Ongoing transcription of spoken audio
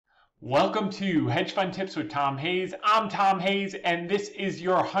Welcome to Hedge Fund Tips with Tom Hayes. I'm Tom Hayes, and this is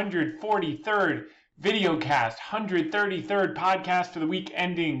your 143rd VideoCast, 133rd podcast for the week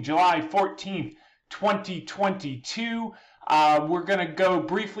ending July 14th, 2022. We're going to go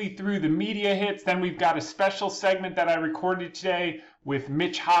briefly through the media hits. Then we've got a special segment that I recorded today with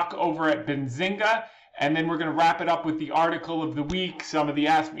Mitch Hawk over at Benzinga. And then we're going to wrap it up with the article of the week, some of the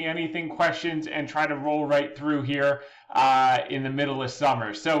Ask Me Anything questions, and try to roll right through here in the middle of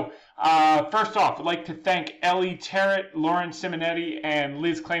summer. So first off, I'd like to thank Ellie Terrett, Lauren Simonetti, and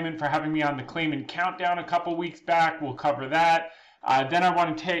Liz Clayman for having me on the Clayman Countdown a couple weeks back. We'll cover that. Then I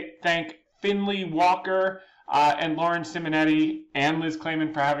want to thank Finley Walker and Lauren Simonetti and Liz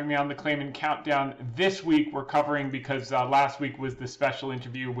Clayman for having me on the Clayman Countdown this week. We're covering because last week was the special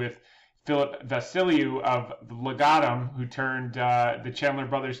interview with Philip Vasiliou of Legatum, who turned the Chandler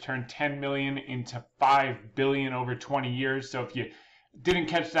brothers turned 10 million into 5 billion over 20 years. So if you didn't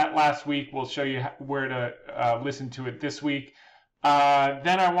catch that last week, we'll show you where to listen to it this week.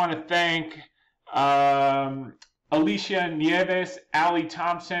 Then I want to thank Alicia Nieves, Ali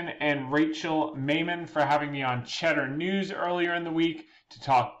Thompson, and Rachel Mayman for having me on Cheddar News earlier in the week to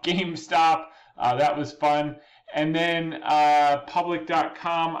talk GameStop. That was fun. And then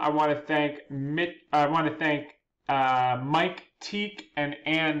Public.com. I want to thank Mike Teak and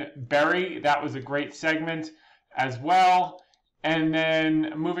Ann Berry. That was a great segment as well. And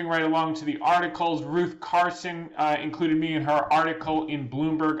then moving right along to the articles, Ruth Carson included me in her article in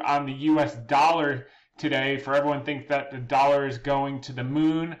Bloomberg on the U.S. dollar today. For everyone thinks that the dollar is going to the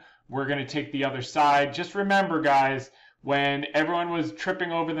moon, we're going to take the other side. Just remember, guys, when everyone was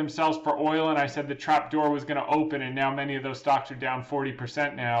tripping over themselves for oil and I said the trap door was going to open and now many of those stocks are down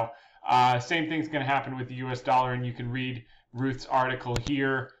 40% now, same thing's going to happen with the U.S. dollar, and you can read Ruth's article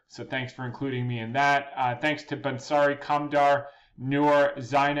here. So thanks for including me in that. Thanks to Bansari Kamdar, Noor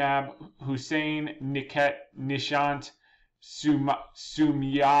Zainab, Hussein, Niket Nishant,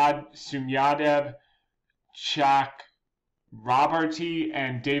 Sumyadeb, Chak Roberty,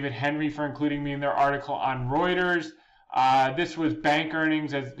 and David Henry for including me in their article on Reuters. This was bank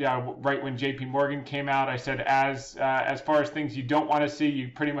earnings as right when JP Morgan came out. I said as far as things you don't want to see,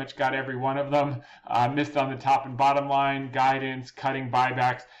 you pretty much got every one of them. Missed on the top and bottom line, guidance, cutting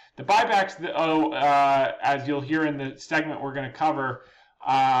buybacks. The buybacks, as you'll hear in the segment we're going to cover,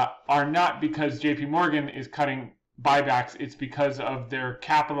 are not because JP Morgan is cutting buybacks. It's because of their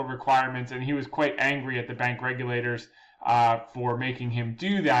capital requirements, and he was quite angry at the bank regulators for making him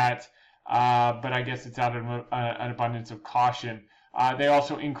do that. But I guess it's out of an abundance of caution. They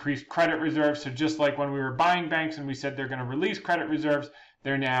also increased credit reserves. So just like when we were buying banks and we said they're going to release credit reserves,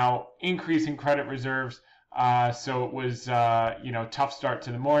 they're now increasing credit reserves. So it was, tough start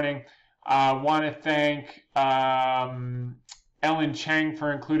to the morning. I want to thank Ellen Chang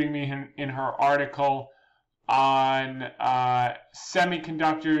for including me in her article on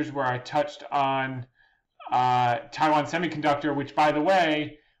semiconductors, where I touched on Taiwan Semiconductor, which, by the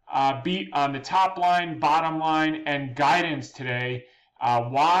way, beat on the top line, bottom line, and guidance today.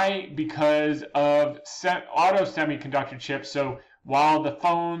 Why? Because of auto semiconductor chips. So while the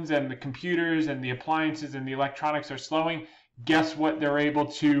phones and the computers and the appliances and the electronics are slowing, guess what they're able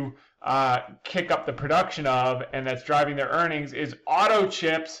to kick up the production of, and that's driving their earnings, is auto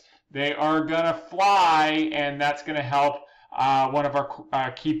chips. They are going to fly, and that's going to help one of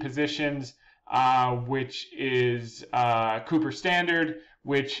our key positions, which is Cooper Standard,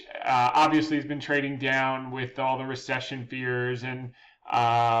 which obviously has been trading down with all the recession fears, and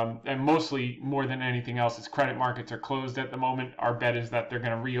mostly more than anything else, its credit markets are closed at the moment. Our bet is that they're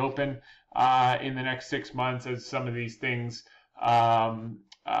going to reopen in the next 6 months as some of these things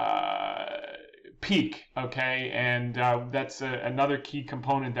peak, okay? And that's another key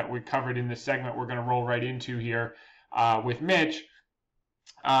component that we covered in this segment we're going to roll right into here with Mitch,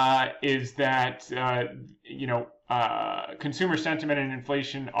 is that, consumer sentiment and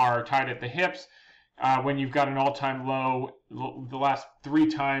inflation are tied at the hips. When you've got an all-time low the last 3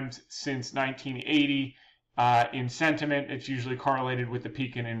 times since 1980 in sentiment, it's usually correlated with the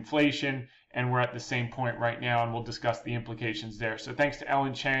peak in inflation, and we're at the same point right now, and we'll discuss the implications there. So thanks to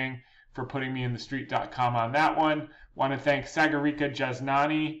Ellen Chang for putting me in thestreet.com on that one. Want to thank Sagarika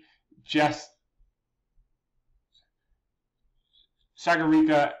Jasnani,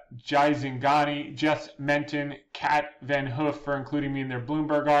 Sagarika Jaisingani, Jess Menton, Kat Van Hoof for including me in their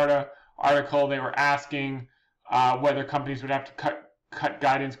Bloomberg article. They were asking whether companies would have to cut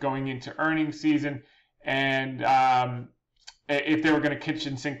guidance going into earnings season, and if they were going to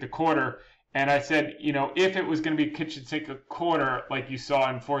kitchen sink the quarter. And I said, you know, if it was going to be a kitchen sink a quarter like you saw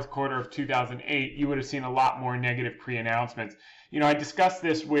in fourth quarter of 2008, you would have seen a lot more negative pre-announcements. You know, I discussed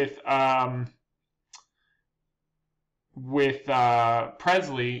this with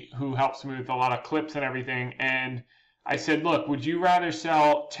Presley, who helps me with a lot of clips and everything, and I said, look, would you rather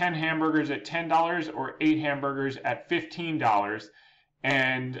sell 10 hamburgers at $10 or 8 hamburgers at $15?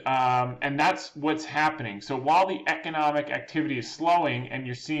 And that's what's happening. So while the economic activity is slowing and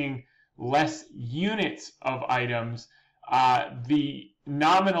you're seeing less units of items, the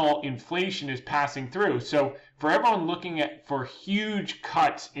nominal inflation is passing through. So for everyone looking for huge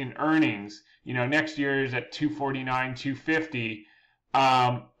cuts in earnings, you know, next year is at 249, 250.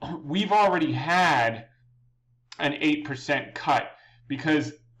 We've already had an 8% cut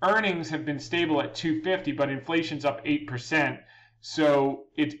because earnings have been stable at 250, but inflation's up 8%. So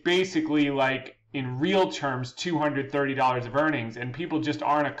it's basically like, in real terms, $230 of earnings, and people just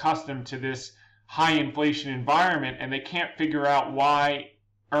aren't accustomed to this high inflation environment, and they can't figure out why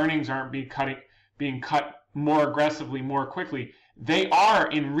earnings aren't being cut more aggressively, more quickly. They are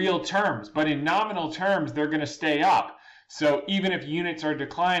in real terms, but in nominal terms, they're going to stay up. So even if units are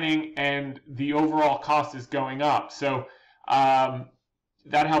declining and the overall cost is going up. So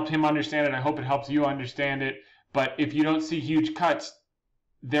that helped him understand it. I hope it helps you understand it. But if you don't see huge cuts,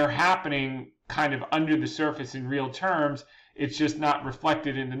 they're happening kind of under the surface in real terms. It's just not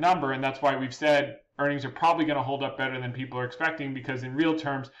reflected in the number, and that's why we've said earnings are probably going to hold up better than people are expecting, because in real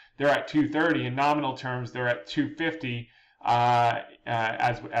terms they're at 230, in nominal terms they're at 250,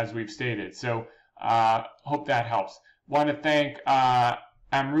 as we've stated. So hope that helps. Want to thank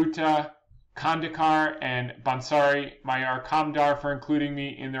Amruta Kandikar and Bansari Mayar Kamdar for including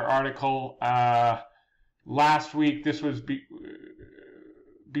me in their article last week. This was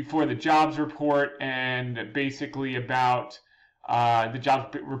before the jobs report, and basically about the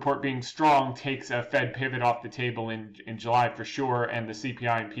jobs report being strong takes a Fed pivot off the table in July for sure, and the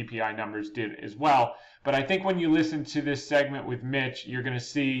CPI and PPI numbers did as well. But I think when you listen to this segment with Mitch, you're going to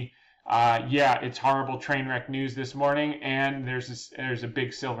see, yeah, it's horrible train wreck news this morning, and there's a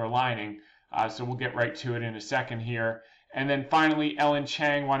big silver lining. So we'll get right to it in a second here. And then finally, Ellen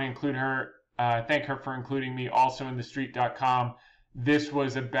Chang, want to include her, thank her for including me also in TheStreet.com. This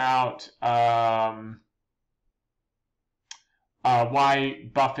was about why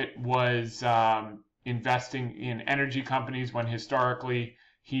Buffett was investing in energy companies when historically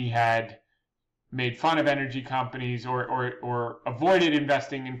he had made fun of energy companies or avoided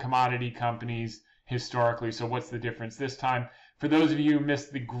investing in commodity companies historically. So what's the difference this time? For those of you who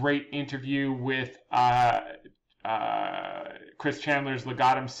missed the great interview with Chris Chandler's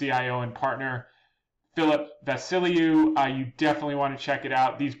Legatum CIO and partner, Philip Vasiliou, you definitely want to check it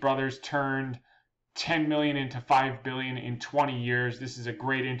out. These brothers turned 10 million into 5 billion in 20 years. This is a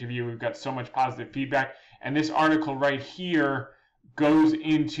great interview. We've got so much positive feedback. And this article right here goes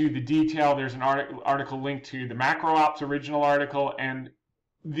into the detail. There's an article linked to the Macro Ops original article and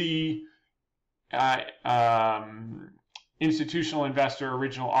the Institutional Investor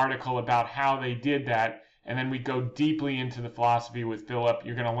original article about how they did that. And then we go deeply into the philosophy with Philip.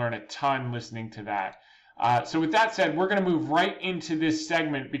 You're going to learn a ton listening to that. So with that said, we're going to move right into this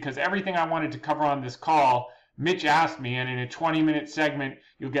segment, because everything I wanted to cover on this call, Mitch asked me, and in a 20-minute segment,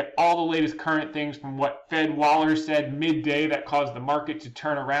 you'll get all the latest current things from what Fed Waller said midday that caused the market to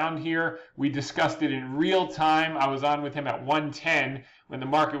turn around here. We discussed it in real time. I was on with him at 110 when the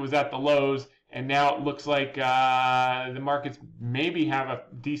market was at the lows, and now it looks like the markets maybe have a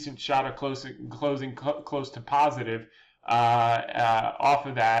decent shot of closing close to positive off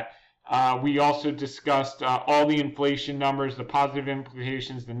of that. We also discussed all the inflation numbers, the positive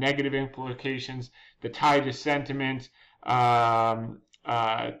implications, the negative implications, the tie to sentiment, Taiwan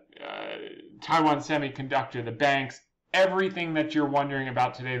Semiconductor, the banks, everything that you're wondering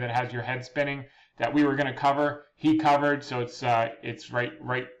about today that has your head spinning that we were going to cover, he covered. So it's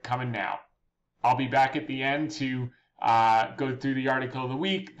right coming now. I'll be back at the end to go through the article of the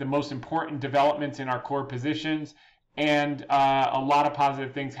week, the most important developments in our core positions, and a lot of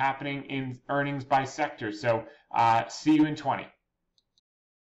positive things happening in earnings by sector. So see you in 20.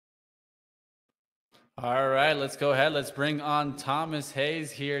 All right, let's go ahead. Let's bring on Thomas Hayes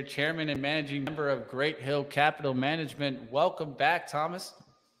here, Chairman and Managing Member of Great Hill Capital Management. Welcome back, Thomas.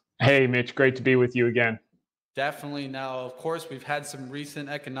 Hey, Mitch. Great to be with you again. Definitely. Now, of course, we've had some recent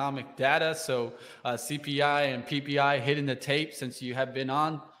economic data. So CPI and PPI hitting the tape since you have been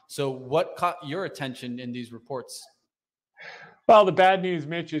on. So what caught your attention in these reports? Well, the bad news,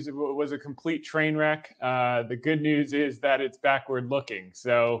 Mitch, is it was a complete train wreck. The good news is that it's backward looking.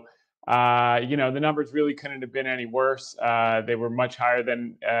 So The numbers really couldn't have been any worse. They were much higher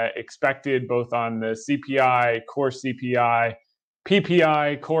than expected, both on the CPI, core CPI,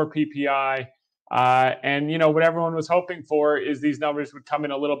 PPI, core PPI. And what everyone was hoping for is these numbers would come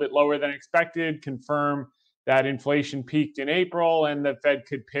in a little bit lower than expected, confirm that inflation peaked in April, and the Fed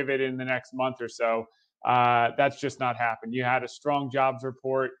could pivot in the next month or so. That's just not happened. You had a strong jobs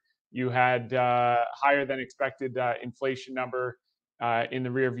report. You had higher than expected inflation number in the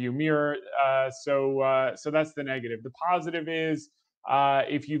rearview mirror. So that's the negative. The positive is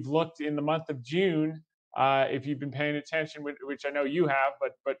if you've looked in the month of June, if you've been paying attention, which I know you have,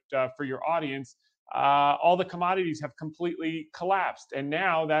 but for your audience, all the commodities have completely collapsed. And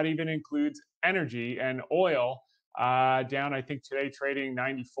now that even includes energy and oil, down, I think today trading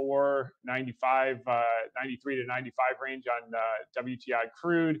 94, 95, 93 to 95 range on WTI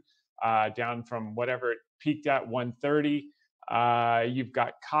crude, down from whatever it peaked at 130. You've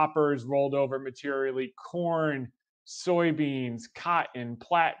got coppers rolled over materially, corn, soybeans, cotton,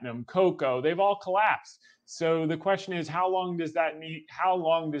 platinum, cocoa, they've all collapsed. So the question is, how long does that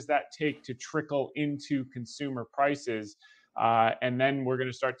take to trickle into consumer prices? And then we're going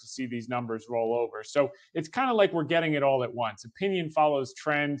to start to see these numbers roll over. So it's kind of like we're getting it all at once. Opinion follows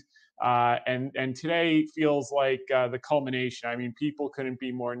trend. And today feels like the culmination. I mean, people couldn't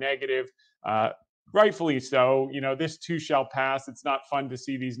be more negative. Rightfully so. This too shall pass. It's not fun to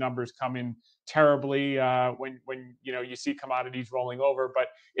see these numbers come in terribly when you see commodities rolling over, but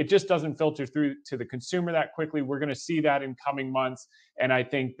it just doesn't filter through to the consumer that quickly. We're going to see that in coming months, and I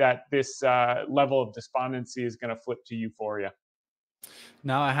think that this level of despondency is going to flip to euphoria.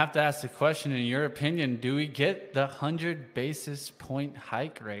 Now I have to ask the question, in your opinion, do we get the 100 basis point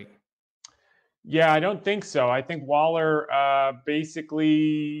hike rate? Yeah, I don't think so. I think Waller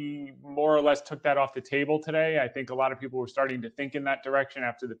basically more or less took that off the table today. I think a lot of people were starting to think in that direction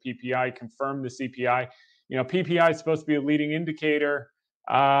after the PPI confirmed the CPI. PPI is supposed to be a leading indicator,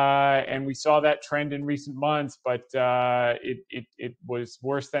 and we saw that trend in recent months, but it was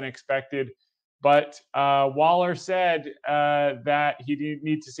worse than expected. But Waller said that he didn't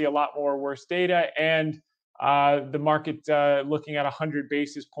need to see a lot more worse data, and the market looking at 100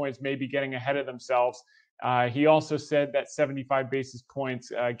 basis points, maybe getting ahead of themselves. He also said that 75 basis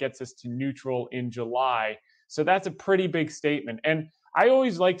points gets us to neutral in July. So that's a pretty big statement. And I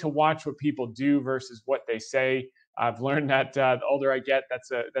always like to watch what people do versus what they say. I've learned that the older I get,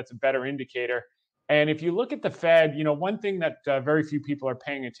 that's a better indicator. And if you look at the Fed, one thing that very few people are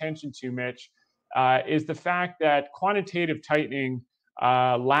paying attention to, Mitch, is the fact that quantitative tightening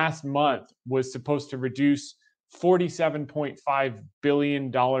last month was supposed to reduce $47.5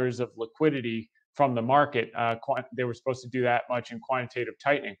 billion of liquidity from the market. They were supposed to do that much in quantitative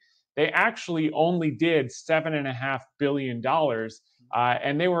tightening. They actually only did $7.5 billion,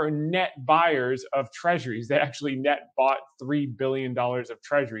 and they were net buyers of treasuries. They actually net bought $3 billion of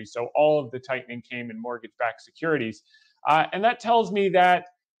treasuries. So all of the tightening came in mortgage-backed securities. And that tells me that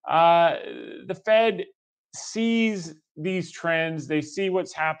the Fed sees these trends. They see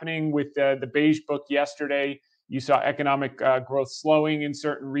what's happening with the beige book yesterday. You saw economic growth slowing in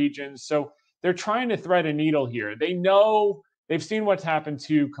certain regions. So they're trying to thread a needle here. They know, they've seen what's happened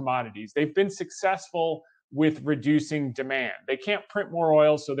to commodities. They've been successful with reducing demand. They can't print more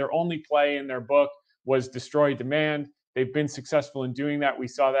oil, so their only play in their book was destroy demand. They've been successful in doing that. We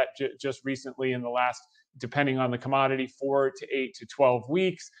saw that just recently in the last, depending on the commodity, 4 to 8 to 12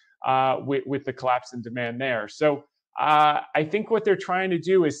 weeks with the collapse in demand there. So I think what they're trying to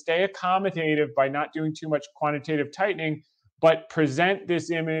do is stay accommodative by not doing too much quantitative tightening, but present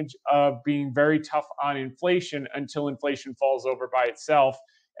this image of being very tough on inflation until inflation falls over by itself.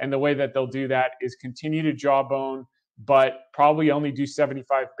 And the way that they'll do that is continue to jawbone, but probably only do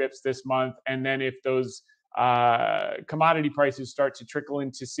 75 bips this month. And then if those commodity prices start to trickle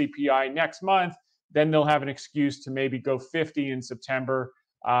into CPI next month, then they'll have an excuse to maybe go 50 in September.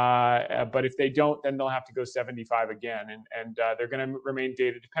 But if they don't, then they'll have to go 75 again. And they're going to remain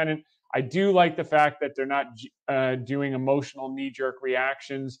data dependent. I do like the fact that they're not doing emotional knee-jerk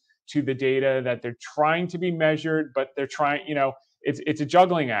reactions to the data, that they're trying to be measured, but they're trying, it's a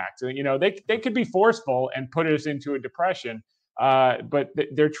juggling act. They could be forceful and put us into a depression, but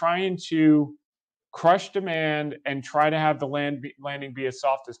they're trying to crush demand and try to have the landing be as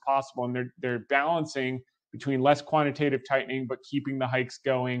soft as possible. And they're balancing between less quantitative tightening, but keeping the hikes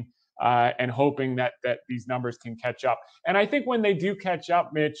going and hoping that these numbers can catch up. And I think when they do catch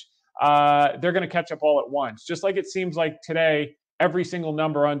up, Mitch, they're going to catch up all at once. Just like it seems like today, every single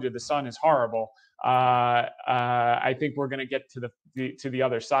number under the sun is horrible. I think we're going to get to the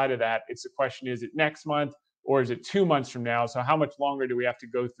other side of that. It's the question: is it next month or is it 2 months from now? So how much longer do we have to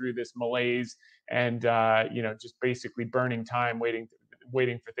go through this malaise and just basically burning time waiting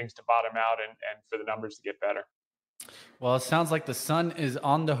for things to bottom out and for the numbers to get better? Well, it sounds like the sun is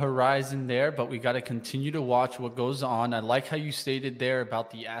on the horizon there, but we got to continue to watch what goes on. I like how you stated there about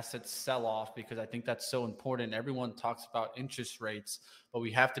the asset sell off, because I think that's so important. Everyone talks about interest rates, but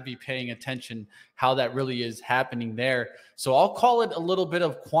we have to be paying attention how that really is happening there. So I'll call it a little bit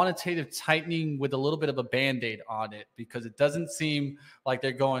of quantitative tightening with a little bit of a band-aid on it, because it doesn't seem like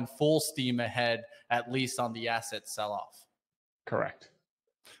they're going full steam ahead, at least on the asset sell off. Correct.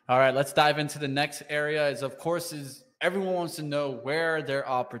 All right, let's dive into the next area. Is everyone wants to know where are there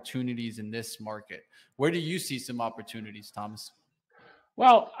opportunities in this market. Where do you see some opportunities, Thomas?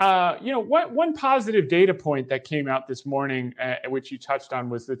 Well, one positive data point that came out this morning, which you touched on,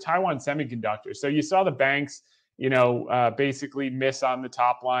 was the Taiwan Semiconductor. So you saw the banks, basically miss on the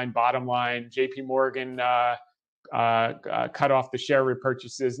top line, bottom line. JP Morgan cut off the share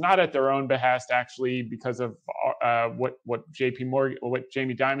repurchases, not at their own behest, actually, because of what Jamie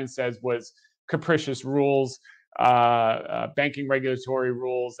Dimon says was capricious rules, banking regulatory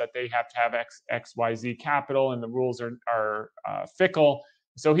rules that they have to have XYZ capital, and the rules are fickle.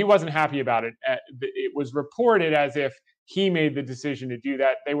 So he wasn't happy about it. It was reported as if he made the decision to do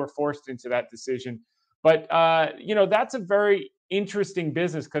that. They were forced into that decision. But that's a very interesting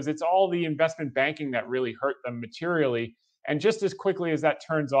business, because it's all the investment banking that really hurt them materially. And just as quickly as that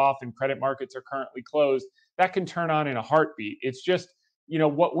turns off and credit markets are currently closed, that can turn on in a heartbeat. It's just,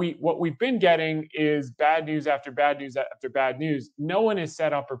 what we've been getting is bad news after bad news after bad news. No one is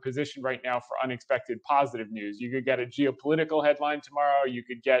set up or positioned right now for unexpected positive news. You could get a geopolitical headline tomorrow. You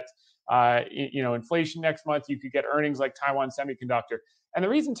could get inflation next month. You could get earnings like Taiwan Semiconductor. And the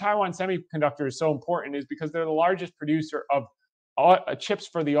reason Taiwan Semiconductor is so important is because they're the largest producer of chips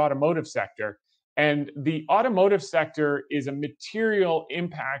for the automotive sector. And the automotive sector is a material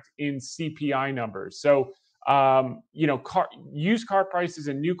impact in CPI numbers. So, used car prices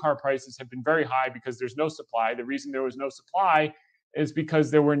and new car prices have been very high because there's no supply. The reason there was no supply is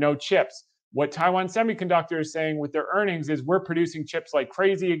because there were no chips. What Taiwan Semiconductor is saying with their earnings is we're producing chips like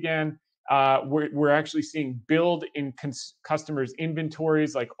crazy again. We're actually seeing build in customers'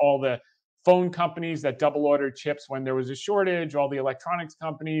 inventories, like all the phone companies that double ordered chips when there was a shortage, all the electronics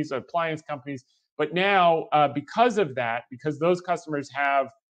companies, appliance companies. But now, because of that, because those customers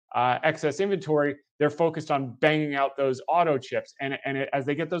have excess inventory, they're focused on banging out those auto chips. And as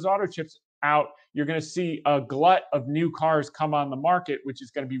they get those auto chips out, you're going to see a glut of new cars come on the market, which is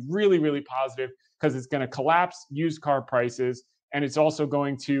going to be really, really positive, because it's going to collapse used car prices, and it's also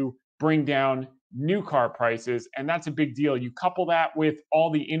going to bring down new car prices. And that's a big deal. You couple that with all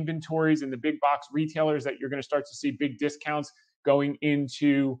the inventories in the big box retailers that you're going to start to see big discounts going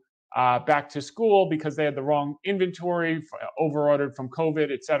into back to school because they had the wrong inventory, over-ordered from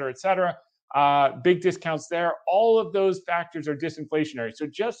COVID, et cetera, et cetera. Big discounts there. All of those factors are disinflationary. So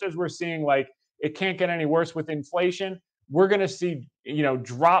just as we're seeing like it can't get any worse with inflation, we're going to see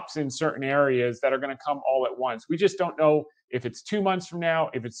drops in certain areas that are going to come all at once. We just don't know if it's 2 months from now,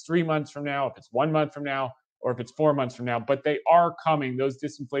 if it's 3 months from now, if it's 1 month from now, or if it's 4 months from now. But they are coming. Those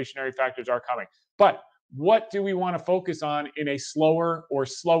disinflationary factors are coming. But what do we want to focus on in a slower or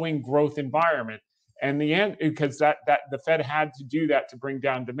slowing growth environment? And the end, because that the Fed had to do that to bring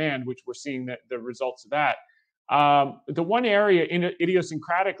down demand, which we're seeing the results of that. The one area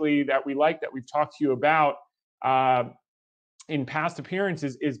idiosyncratically that we like, that we've talked to you about in past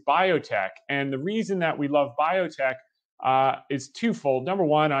appearances, is biotech. And the reason that we love biotech is twofold. Number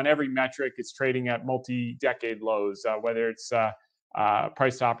one, on every metric, it's trading at multi-decade lows, whether it's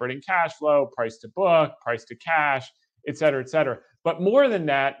price to operating cash flow, price to book, price to cash, et cetera, et cetera. But more than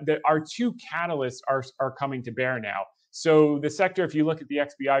that, our two catalysts are coming to bear now. So the sector, if you look at the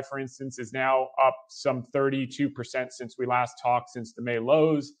XBI, for instance, is now up some 32% since we last talked, since the May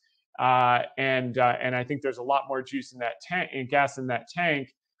lows. And I think there's a lot more juice in that tank, and gas in that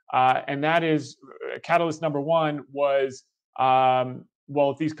tank. And that is catalyst number one was,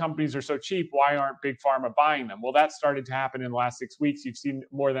 well, if these companies are so cheap, why aren't big pharma buying them? Well, that started to happen in the last 6 weeks. You've seen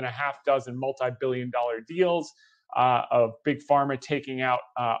more than a half dozen multi-billion-dollar deals of big pharma taking out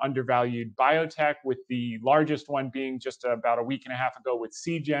undervalued biotech, with the largest one being just about a week and a half ago with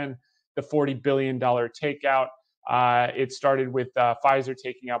Seagen, the $40 billion takeout. It started with Pfizer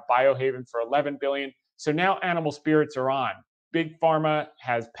taking out Biohaven for $11 billion. So now animal spirits are on. Big pharma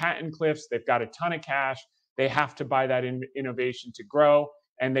has patent cliffs. They've got a ton of cash. They have to buy that innovation to grow,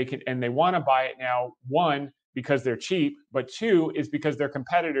 and they want to buy it now. One, because they're cheap, but two is because their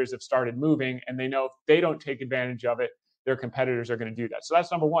competitors have started moving, and they know if they don't take advantage of it, their competitors are going to do that. So that's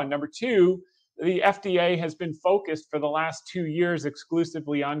number one. Number two, the FDA has been focused for the last 2 years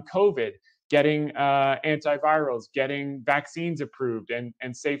exclusively on COVID, getting antivirals, getting vaccines approved,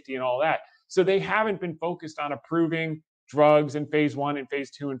 and safety and all that. So they haven't been focused on approving drugs in phase 1 and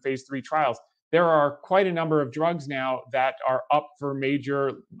phase 2 and phase 3 trials. There are quite a number of drugs now that are up for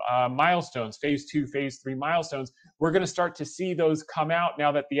major milestones, phase 2, phase 3 milestones. We're going to start to see those come out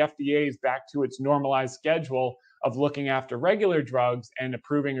now that the FDA is back to its normalized schedule of looking after regular drugs and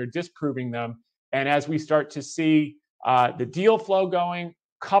approving or disproving them. And as we start to see the deal flow going,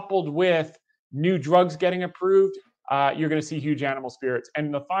 coupled with new drugs getting approved, you're going to see huge animal spirits.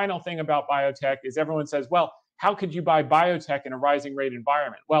 And the final thing about biotech is everyone says, well, how could you buy biotech in a rising rate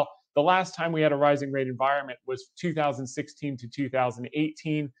environment? Well, the last time we had a rising rate environment was 2016 to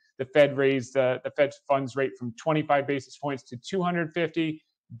 2018. The Fed raised the Fed funds rate from 25 basis points to 250.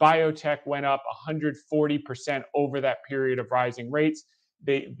 Biotech went up 140% over that period of rising rates.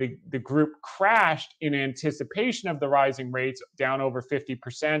 The group crashed in anticipation of the rising rates, down over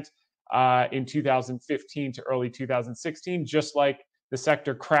 50% in 2015 to early 2016, just like the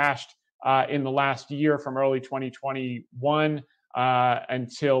sector crashed in the last year from early 2021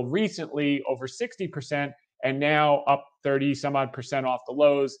 until recently over 60%, and now up 30 some odd percent off the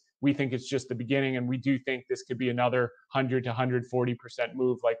lows. We think it's just the beginning, and we do think this could be another 100 to 140%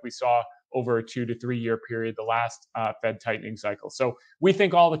 move like we saw over a 2 to 3 year period, the last Fed tightening cycle. So we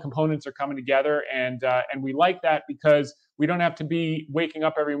think all the components are coming together, and we like that because we don't have to be waking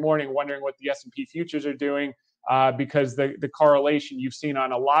up every morning wondering what the S&P futures are doing, because the correlation you've seen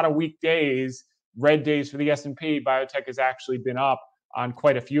on a lot of weekdays, red days for the S&P, biotech has actually been up on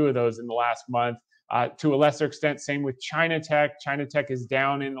quite a few of those in the last month. To a lesser extent, same with China Tech. China Tech is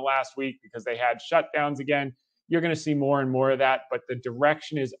down in the last week because they had shutdowns again. You're going to see more and more of that, but the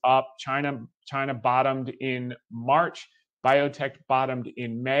direction is up. China bottomed in March. Biotech bottomed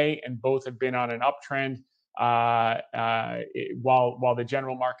in May, and both have been on an uptrend. While the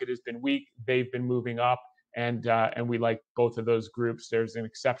general market has been weak, they've been moving up, and we like both of those groups. There's an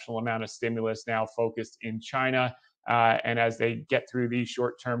exceptional amount of stimulus now focused in China. And as they get through these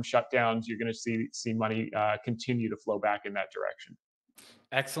short-term shutdowns, you're going to see money continue to flow back in that direction.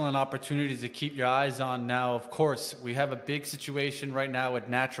 Excellent opportunities to keep your eyes on. Now, of course, we have a big situation right now with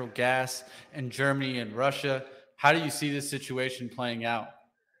natural gas in Germany and Russia. How do you see this situation playing out?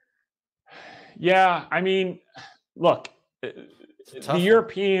 Yeah, I mean, look, the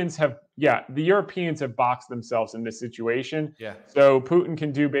Europeans have boxed themselves in this situation. Yeah. So Putin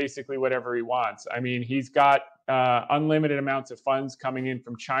can do basically whatever he wants. I mean, he's got unlimited amounts of funds coming in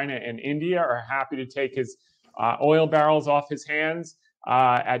from China and India, are happy to take his oil barrels off his hands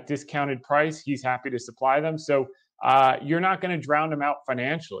at discounted price. He's happy to supply them. So you're not going to drown him out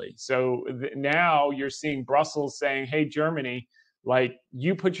financially. So now you're seeing Brussels saying, hey, Germany, like,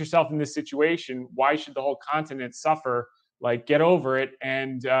 you put yourself in this situation. Why should the whole continent suffer? Like, get over it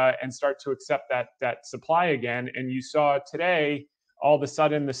and start to accept that supply again. And you saw today, all of a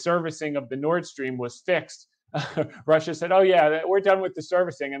sudden, the servicing of the Nord Stream was fixed. Russia said, oh yeah, we're done with the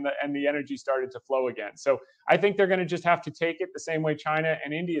servicing, and the energy started to flow again. So I think they're going to just have to take it the same way China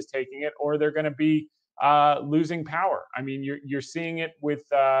and India is taking it, or they're going to be losing power. I mean, you're seeing it with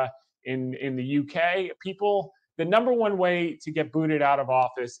in the UK. People, the number one way to get booted out of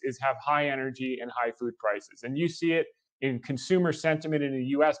office is have high energy and high food prices, and you see it in consumer sentiment in the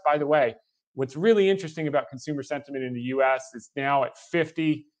US. By the way, what's really interesting about consumer sentiment in the US is now at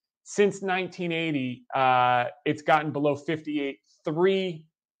 50. Since 1980, it's gotten below 58 3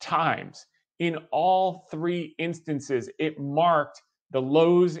 times. In all 3 instances, it marked the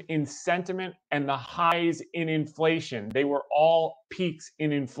lows in sentiment and the highs in inflation. They were all peaks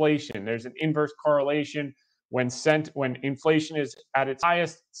in inflation. There's an inverse correlation. When inflation is at its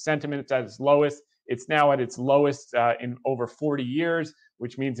highest, sentiment is at its lowest. It's now at its lowest in over 40 years,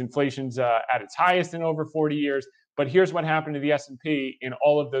 which means inflation's at its highest in over 40 years. But here's what happened to the S&P in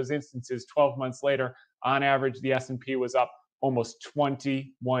all of those instances. 12 months later, on average, the S&P was up almost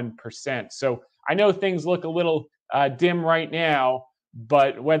 21%. So I know things look a little dim right now,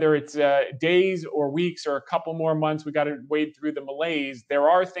 but whether it's days or weeks or a couple more months, we got to wade through the malaise. There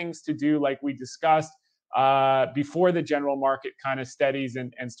are things to do, like we discussed, before the general market kind of steadies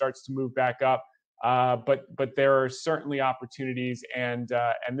and starts to move back up. But there are certainly opportunities, and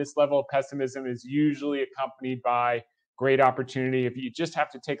this level of pessimism is usually accompanied by great opportunity. If you just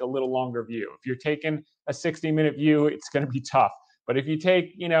have to take a little longer view, if you're taking a 60-minute view, it's going to be tough. But if you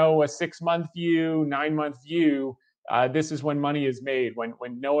take, a 6-month view, 9-month view, this is when money is made.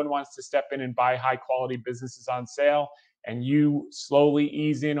 When no one wants to step in and buy high quality businesses on sale, and you slowly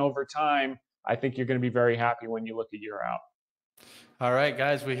ease in over time, I think you're going to be very happy when you look a year out. All right,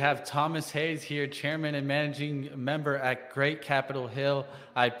 guys, we have Thomas Hayes here, chairman and managing member at Great Capitol Hill.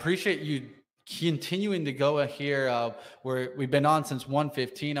 I appreciate you continuing to go here. We've been on since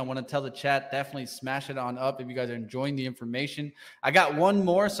 1:15. I want to tell the chat, definitely smash it on up if you guys are enjoying the information. I got one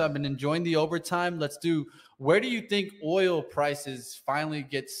more, so I've been enjoying the overtime. Let's do, where do you think oil prices finally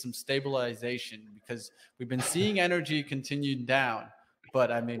get some stabilization? Because we've been seeing energy continue down,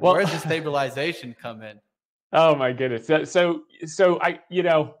 but I mean, Well, where's the stabilization come in? oh my goodness. So I,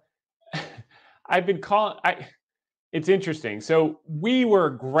 I've been calling. It's interesting. So we were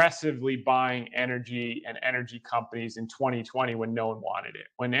aggressively buying energy and energy companies in 2020 when no one wanted it,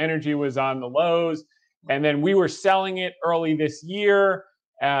 when energy was on the lows, and then we were selling it early this year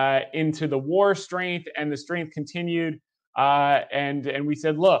into the war strength, and the strength continued. And we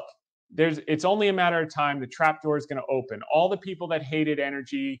said, look, it's only a matter of time. The trapdoor is going to open. All the people that hated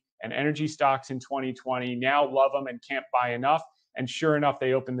energy and energy stocks in 2020 now love them and can't buy enough. And sure enough,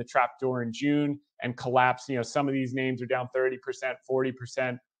 they opened the trapdoor in June and collapsed. Some of these names are down 30%,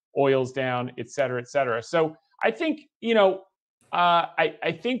 40%, oil's down, et cetera, et cetera. So I think,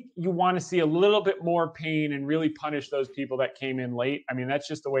 I think you want to see a little bit more pain and really punish those people that came in late. I mean, that's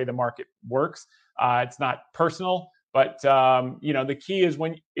just the way the market works. It's not personal, but the key is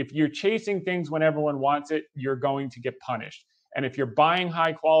if you're chasing things when everyone wants it, you're going to get punished. And if you're buying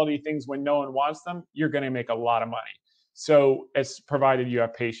high quality things when no one wants them, you're going to make a lot of money. So, as provided you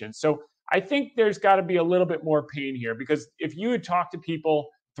have patience. So I think there's got to be a little bit more pain here, because if you had talked to people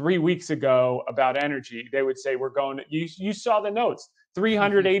 3 weeks ago about energy, they would say, we're going to, you saw the notes,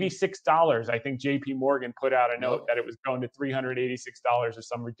 $386. I think JP Morgan put out a note that it was going to $386 or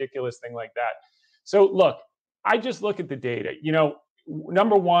some ridiculous thing like that. So look, I just look at the data.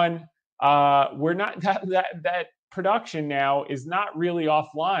 Number one, we're not that production now is not really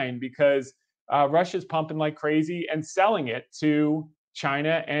offline, because Russia's pumping like crazy and selling it to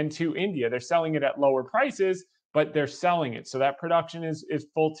China and to India. They're selling it at lower prices, but they're selling it. So that production is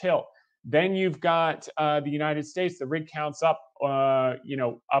full tilt. Then you've got the United States. The rig count's up,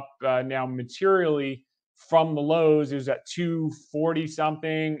 now materially from the lows. It was at 240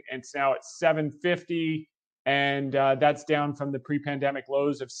 something, and it's now at 750. And that's down from the pre-pandemic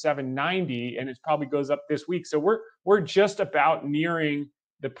lows of 790, and it probably goes up this week. So we're just about nearing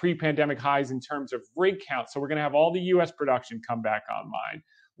the pre-pandemic highs in terms of rig count. So we're going to have all the U.S. production come back online.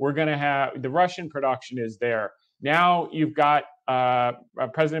 We're going to have the Russian production is there. Now you've got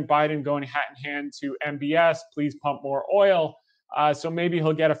President Biden going hat in hand to MBS, please pump more oil. So maybe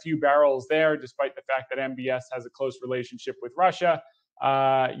he'll get a few barrels there, despite the fact that MBS has a close relationship with Russia.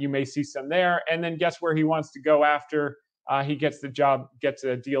 You may see some there. And then guess where he wants to go after he gets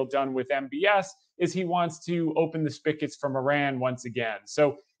a deal done with MBS, is he wants to open the spigots from Iran once again.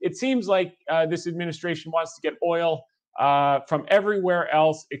 So it seems like this administration wants to get oil from everywhere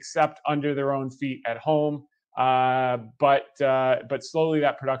else except under their own feet at home. But slowly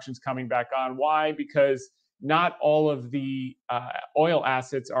that production's coming back on. Why? Because not all of the oil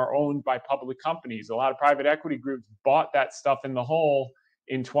assets are owned by public companies. A lot of private equity groups bought that stuff in the hole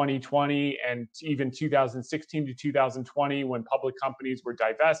in 2020 and even 2016 to 2020, when public companies were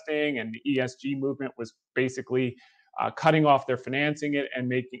divesting and the ESG movement was basically cutting off their financing it and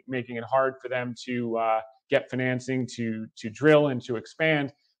making it hard for them to get financing to drill and to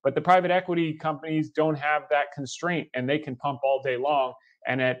expand. But the private equity companies don't have that constraint, and they can pump all day long.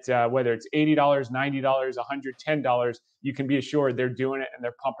 And at whether it's $80, $90, $110, you can be assured they're doing it, and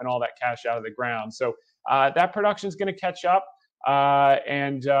they're pumping all that cash out of the ground. So that production is going to catch up,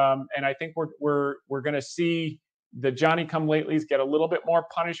 and I think we're going to see the Johnny-come-latelys get a little bit more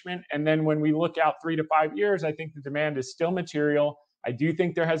punishment. And then when we look out 3 to 5 years, I think the demand is still material. I do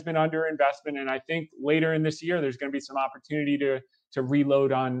think there has been underinvestment, and I think later in this year there's going to be some opportunity to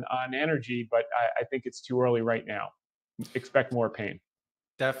reload on energy, but I think it's too early right now. Expect more pain.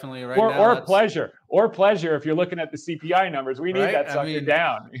 Definitely right now. Or pleasure if you're looking at the CPI numbers. We need that sucker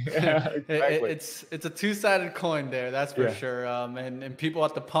down. Exactly. It's a two-sided coin there, that's for sure. And people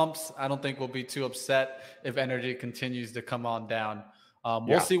at the pumps, I don't think will be too upset if energy continues to come on down.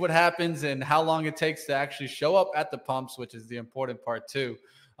 We'll see what happens and how long it takes to actually show up at the pumps, which is the important part too.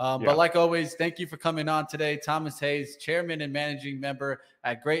 But like always, thank you for coming on today. Thomas Hayes, chairman and managing member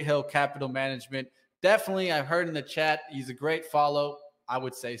at Great Hill Capital Management. Definitely, I've heard in the chat, he's a great follow. I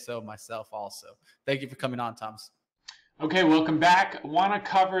would say so myself also. Thank you for coming on, Thomas. Okay, welcome back. I want to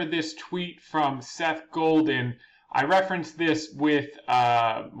cover this tweet from Seth Golden. I referenced this with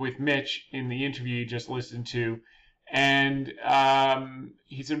Mitch in the interview you just listened to. And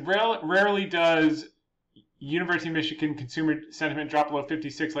he said, rarely does University of Michigan consumer sentiment drop below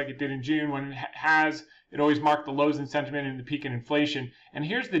 56 like it did in June. When it has, It always marked the lows in sentiment and the peak in inflation. And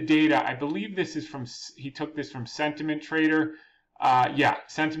here's the data. I believe this is from, he took this from Sentiment Trader. Yeah,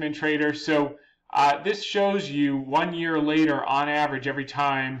 Sentiment Trader. So this shows you 1 year later, on average, every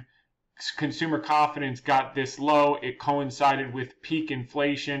time consumer confidence got this low, it coincided with peak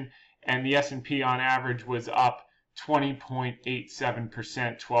inflation, and the S&P on average was up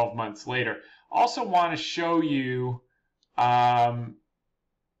 20.87% 12 months later. Also want to show you,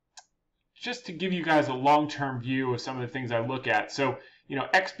 just to give you guys a long-term view of some of the things I look at. So, you know,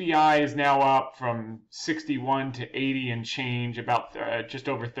 XBI is now up from 61 to 80 and change, about just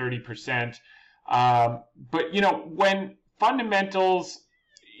over 30%. But, you know, when fundamentals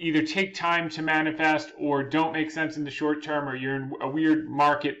either take time to manifest or don't make sense in the short term, or you're in a weird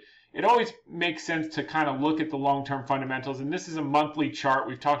market, it always makes sense to kind of look at the long-term fundamentals. And this is a monthly chart.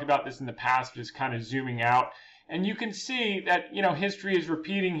 We've talked about this in the past, just kind of zooming out. And you can see that, you know, history is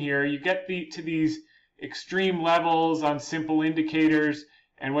repeating here. You get to these extreme levels on simple indicators,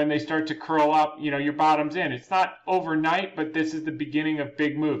 and when they start to curl up, you know, your bottom's in. It's not overnight, but this is the beginning of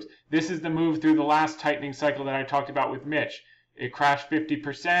big moves. This is the move through the last tightening cycle that I talked about with Mitch. It crashed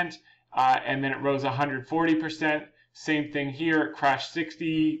 50%, and then it rose 140%. Same thing here. It crashed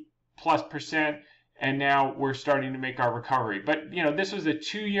 60+%, and now we're starting to make our recovery. But, you know, this was a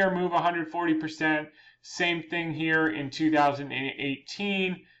 2-year move, 140%. Same thing here in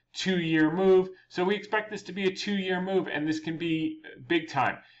 2018, 2-year move. So we expect this to be a 2-year move, and this can be big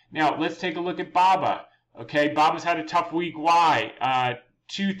time. Now, let's take a look at BABA. Okay, BABA's had a tough week. Why?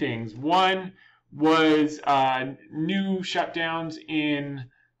 Two things. One was new shutdowns in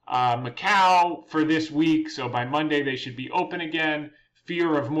Macau for this week. So by Monday, they should be open again.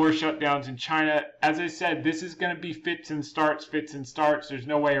 Fear of more shutdowns in China. As I said, this is going to be fits and starts, fits and starts. There's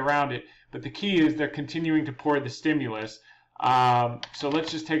no way around it. But the key is they're continuing to pour the stimulus. So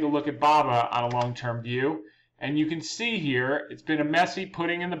let's just take a look at BABA on a long-term view. And you can see here, it's been a messy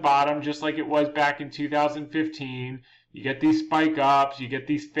putting in the bottom, just like it was back in 2015. You get these spike ups, you get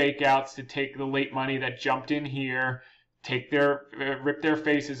these fake outs to take the late money that jumped in here, rip their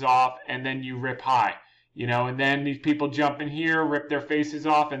faces off, and then you rip high. You know, and then these people jump in here, rip their faces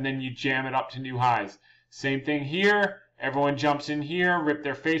off, and then you jam it up to new highs. Same thing here. Everyone jumps in here, rip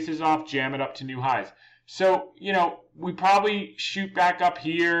their faces off, jam it up to new highs. So, you know, we probably shoot back up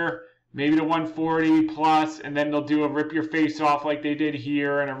here, maybe to 140 plus, and then they'll do a rip your face off like they did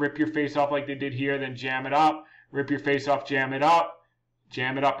here, and a rip your face off like they did here, then jam it up, rip your face off, jam it up,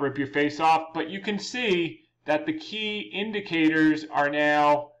 rip your face off. But you can see that the key indicators are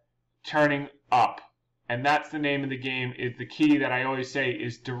now turning up. And that's the name of the game. Is the key that I always say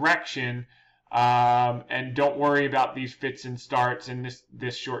is direction. And don't worry about these fits and starts and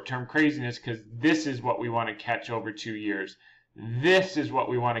this short-term craziness, because this is what we want to catch over 2 years. This is what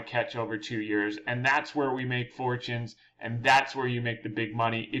we want to catch over 2 years, and that's where we make fortunes, and that's where you make the big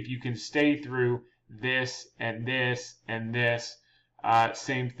money if you can stay through this and this and this.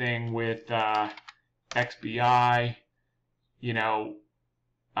 Same thing with XBI. You know,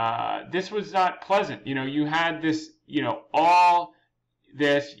 this was not pleasant. You know, you had this, you know, all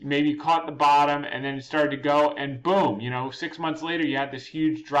this, maybe you caught the bottom and then it started to go, and boom, you know, 6 months later you had this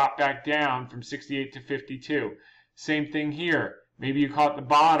huge drop back down from 68 to 52. Same thing here. Maybe you caught the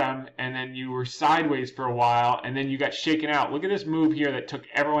bottom and then you were sideways for a while and then you got shaken out. Look at this move here that took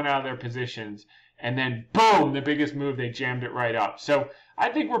everyone out of their positions, and then boom, the biggest move, they jammed it right up. So I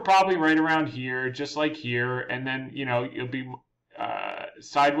think we're probably right around here, just like here, and then, you know, it'll be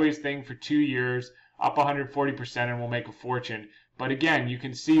sideways thing for 2 years, up 140%, and we'll make a fortune. But again, you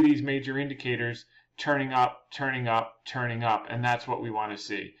can see these major indicators turning up, turning up, turning up, and that's what we want to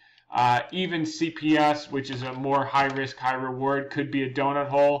see. Even CPS, which is a more high risk, high reward, could be a donut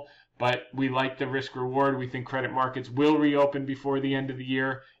hole, but we like the risk reward. We think credit markets will reopen before the end of the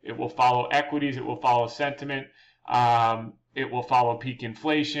year. It will follow equities, it will follow sentiment, it will follow peak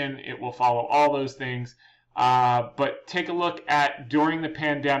inflation, it will follow all those things. But take a look at during the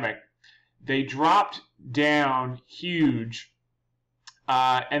pandemic, they dropped down huge.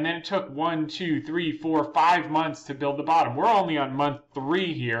 And then it took 1, 2, 3, 4, 5 months to build the bottom. We're only on month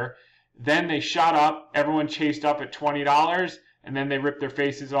 3 here. Then they shot up. Everyone chased up at $20, and then they ripped their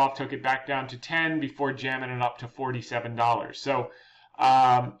faces off, took it back down to $10 before jamming it up to $47. So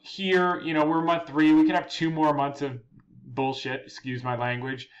here, you know, we're month 3. We could have 2 more months of bullshit, excuse my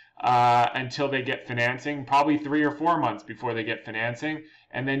language, until they get financing. Probably 3 or 4 months before they get financing,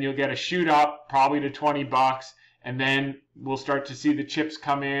 and then you'll get a shoot up, probably to $20. And then we'll start to see the chips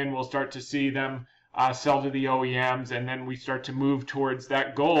come in. We'll start to see them sell to the OEMs, and then we start to move towards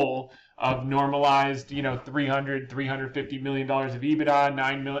that goal of normalized, $350 million of EBITDA,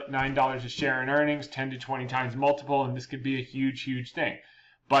 $9 a share in earnings, 10 to 20 times multiple, and this could be a huge, huge thing.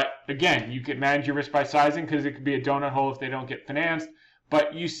 But again, you can manage your risk by sizing because it could be a donut hole if they don't get financed.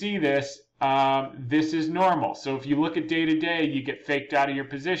 But you see this, this is normal. So if you look at day to day, you get faked out of your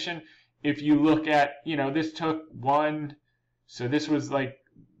position. If you look at, this took one, so this was like,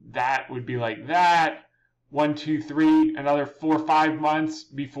 that would be like that. 1, 2, 3, another 4 or 5 months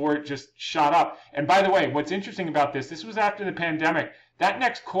before it just shot up. And by the way, what's interesting about this was after the pandemic. That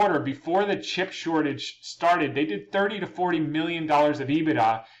next quarter, before the chip shortage started, they did $30 to $40 million of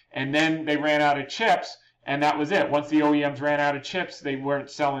EBITDA, and then they ran out of chips, and that was it. Once the OEMs ran out of chips, they weren't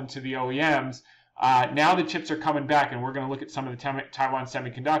selling to the OEMs. Now the chips are coming back, and we're going to look at some of the Taiwan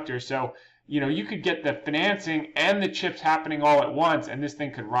semiconductors. So, you could get the financing and the chips happening all at once, and this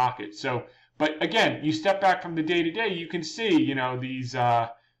thing could rocket. So, but again, you step back from the day-to-day, you can see, these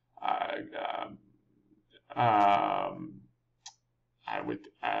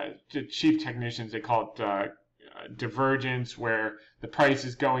the chief technicians, they call it divergence, where the price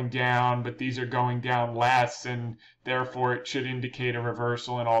is going down, but these are going down less, and therefore it should indicate a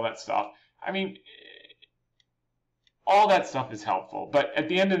reversal and all that stuff. I mean, all that stuff is helpful, but at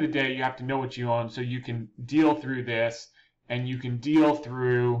the end of the day, you have to know what you own so you can deal through this, and you can deal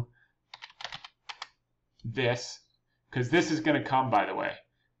through this, because this is going to come, by the way.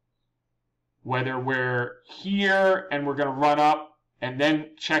 Whether we're here and we're going to run up and then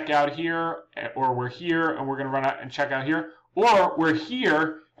check out here, or we're here and we're going to run out and check out here, or we're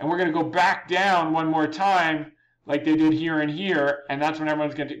here and we're going to go back down one more time like they did here and here, and that's when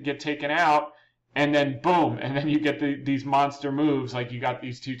everyone's going to get taken out, and then boom, and then you get these monster moves like you got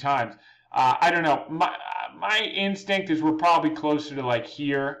these 2 times. I don't know. My instinct is we're probably closer to like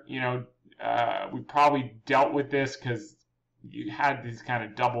here. We probably dealt with this because you had these kind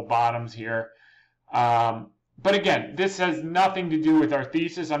of double bottoms here. But again, this has nothing to do with our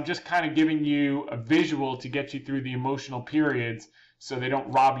thesis. I'm just kind of giving you a visual to get you through the emotional periods so they don't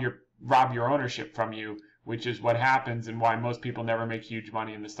rob your ownership from you, which is what happens and why most people never make huge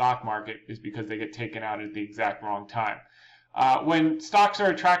money in the stock market, is because they get taken out at the exact wrong time. When stocks are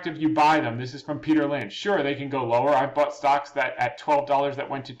attractive, you buy them. This is from Peter Lynch. Sure, they can go lower. I've bought stocks that at $12 that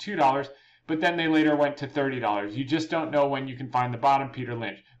went to $2, but then they later went to $30. You just don't know when you can find the bottom, Peter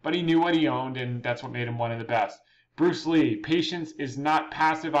Lynch. But he knew what he owned, and that's what made him one of the best. Bruce Lee, patience is not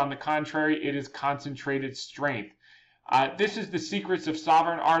passive. On the contrary, it is concentrated strength. This is the Secrets of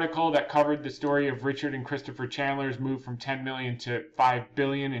Sovereign article that covered the story of Richard and Christopher Chandler's move from $10 million to $5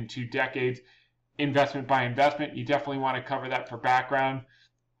 billion in 2 decades, investment by investment. You definitely want to cover that for background.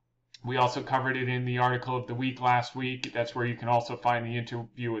 We also covered it in the article of the week last week. That's where you can also find the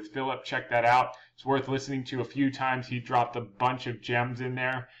interview with Philip. Check that out. It's worth listening to a few times. He dropped a bunch of gems in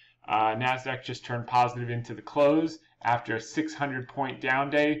there. NASDAQ just turned positive into the close after a 600-point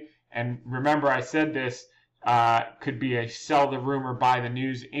down day. And remember, I said this could be a sell the rumor, buy the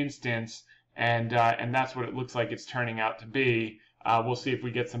news instance, and that's what it looks like it's turning out to be. We'll see if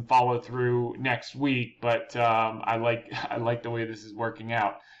we get some follow through next week, but I like the way this is working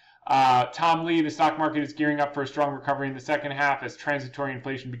out. Tom Lee, the stock market is gearing up for a strong recovery in the second half as transitory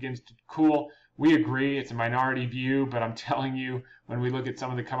inflation begins to cool. We agree. It's a minority view, but I'm telling you, when we look at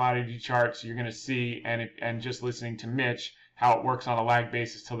some of the commodity charts, you're going to see, and just listening to Mitch, how it works on a lag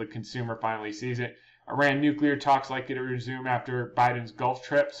basis till the consumer finally sees it. Iran nuclear talks likely to resume after Biden's Gulf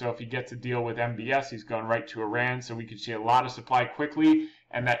trip. So if he gets a deal with MBS, he's going right to Iran. So we could see a lot of supply quickly.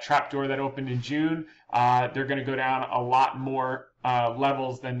 And that trapdoor that opened in June, they're going to go down a lot more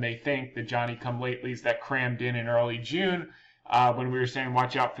levels than they think. The Johnny-come-latelys that crammed in early June when we were saying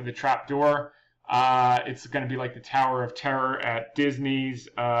watch out for the trapdoor. It's going to be like the Tower of Terror at Disney's.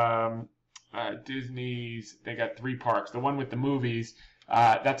 Disney's, they got 3 parks. The one with the movies,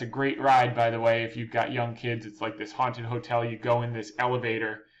 that's a great ride, by the way. If you've got young kids, it's like this haunted hotel. You go in this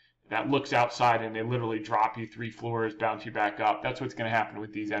elevator that looks outside, and they literally drop you 3 floors, bounce you back up. That's what's going to happen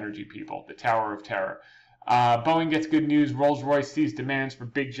with these energy people, the Tower of Terror. Boeing gets good news. Rolls-Royce sees demands for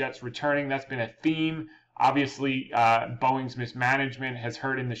big jets returning. That's been a theme. Obviously, Boeing's mismanagement has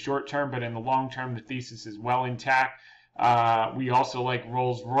hurt in the short term, but in the long term, the thesis is well intact. We also like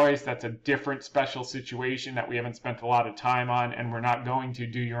Rolls-Royce. That's a different special situation that we haven't spent a lot of time on, and we're not going to.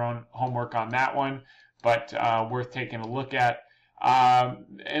 Do your own homework on that one, but worth taking a look at.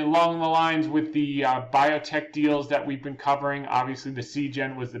 Along the lines with the biotech deals that we've been covering, obviously the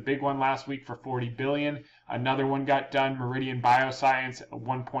Seagen was the big one last week for $40 billion. Another one got done, Meridian Bioscience,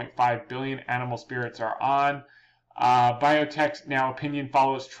 $1.5 billion. Animal spirits are on. Biotech now opinion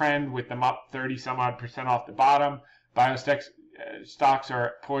follows trend with them up 30 some odd percent off the bottom. Biotech stocks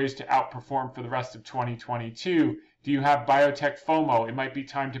are poised to outperform for the rest of 2022. Do you have biotech FOMO? It might be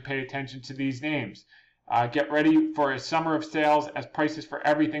time to pay attention to these names. Get ready for a summer of sales as prices for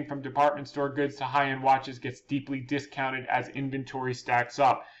everything from department store goods to high-end watches gets deeply discounted as inventory stacks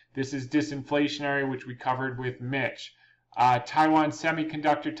up. This is disinflationary, which we covered with Mitch. Taiwan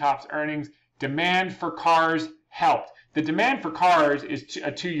Semiconductor tops earnings. Demand for cars helped. The demand for cars is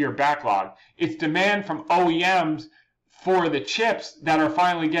a 2-year backlog. It's demand from OEMs for the chips that are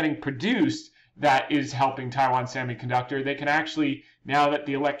finally getting produced that is helping Taiwan Semiconductor. They can actually, now that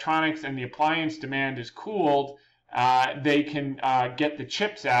the electronics and the appliance demand is cooled, they can get the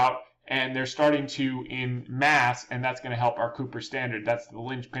chips out, and they're starting to in mass, and that's going to help our Cooper Standard. That's the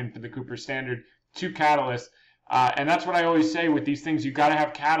linchpin for the Cooper Standard. 2 catalysts. And that's what I always say with these things. You got to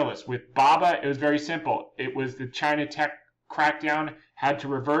have catalysts. With BABA, it was very simple. It was the China tech crackdown had to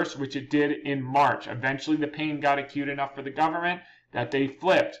reverse, which it did in March. Eventually, the pain got acute enough for the government that they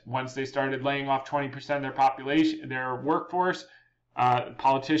flipped. Once they started laying off 20% of their population, their workforce,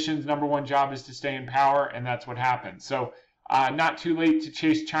 politicians' #1 job is to stay in power, and that's what happened. So not too late to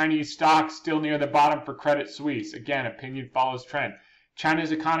chase Chinese stocks, still near the bottom for Credit Suisse. Again, opinion follows trend.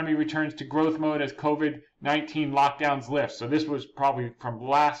 China's economy returns to growth mode as COVID-19 lockdowns lift. So this was probably from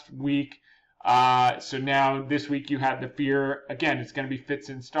last week. So now this week you had the fear. Again, it's going to be fits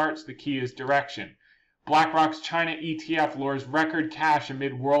and starts. The key is direction. BlackRock's China ETF lures record cash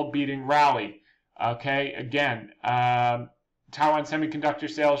amid world-beating rally. Okay, again, Taiwan Semiconductor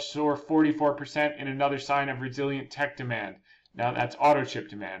sales soar 44% in another sign of resilient tech demand. Now that's auto chip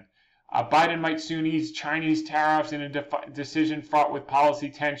demand. Biden might soon ease Chinese tariffs in a decision fraught with policy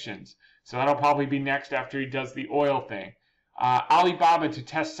tensions. So that'll probably be next after he does the oil thing. Alibaba to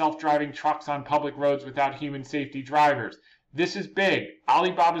test self-driving trucks on public roads without human safety drivers. This is big.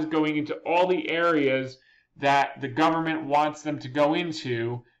 Alibaba is going into all the areas that the government wants them to go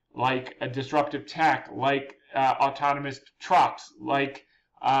into, like a disruptive tech, like autonomous trucks, like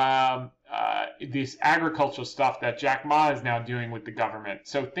this agricultural stuff that Jack Ma is now doing with the government.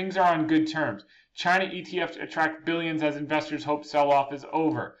 So things are on good terms. China ETFs attract billions as investors hope sell-off is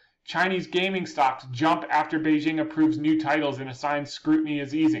over. Chinese gaming stocks jump after Beijing approves new titles and assigns scrutiny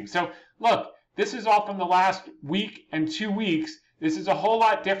is easing. So look, this is all from the last week and 2 weeks. This is a whole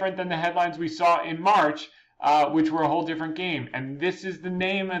lot different than the headlines we saw in March, which were a whole different game. And this is the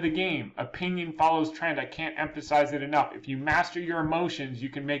name of the game. Opinion follows trend. I can't emphasize it enough. If you master your emotions, you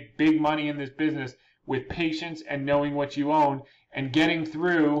can make big money in this business with patience and knowing what you own and getting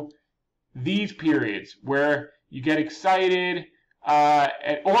through these periods where you get excited.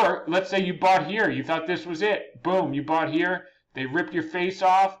 Or let's say you bought here. You thought this was it. Boom, you bought here. They ripped your face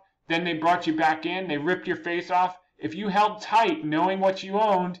off. Then they brought you back in. They ripped your face off. If you held tight knowing what you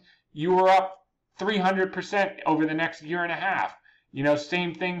owned, you were up 300% over the next year and a half. You know,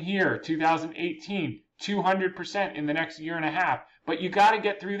 same thing here, 2018, 200% in the next year and a half. But you got to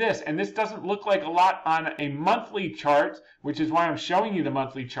get through this. And this doesn't look like a lot on a monthly chart, which is why I'm showing you the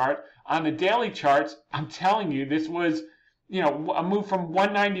monthly chart. On the daily charts, I'm telling you, this was, you know, a move from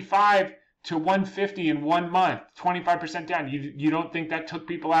 195 to 150 in 1 month, 25% down. You don't think that took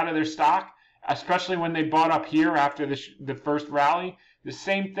people out of their stock, especially when they bought up here after the first rally? The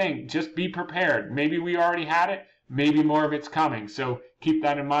same thing. Just be prepared. Maybe we already had it. Maybe more of it's coming. So keep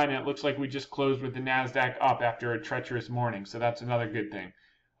that in mind. And it looks like we just closed with the NASDAQ up after a treacherous morning. So that's another good thing.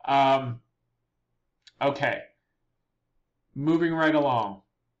 Okay. Moving right along.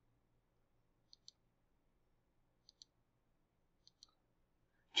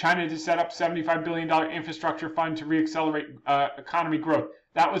 China to set up $75 billion infrastructure fund to reaccelerate economy growth.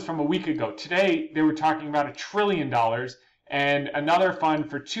 That was from a week ago. Today, they were talking about $1 trillion and another fund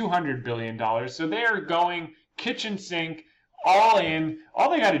for $200 billion. So they are going kitchen sink, all in.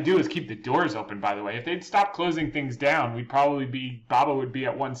 All they got to do is keep the doors open, by the way. If they'd stop closing things down, we'd probably be, BABA would be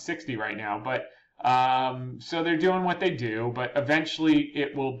at 160 right now. But so they're doing what they do, but eventually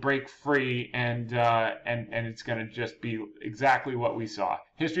it will break free, and it's going to just be exactly what we saw.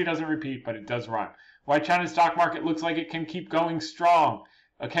 History doesn't repeat, but it does rhyme. Why China's stock market looks like it can keep going strong.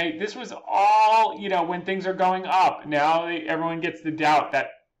 Okay, this was all, you know, when things are going up. Now everyone gets the doubt that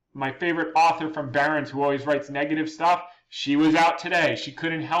my favorite author from Barron's, who always writes negative stuff, she was out today. She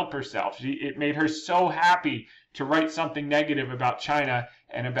couldn't help herself. It made her so happy to write something negative about China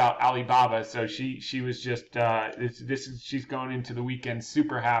and about Alibaba. So she was just she's going into the weekend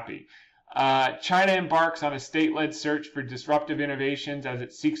super happy. China embarks on a state-led search for disruptive innovations as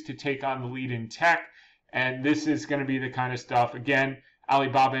it seeks to take on the lead in tech, and this is going to be the kind of stuff. Again,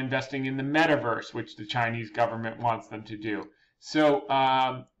 Alibaba investing in the metaverse, which the Chinese government wants them to do. So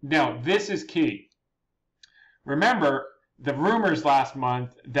now this is key. Remember the rumors last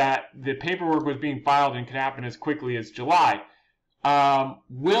month that the paperwork was being filed and could happen as quickly as July.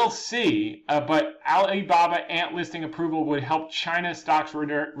 We'll see, but Alibaba ant listing approval would help China stocks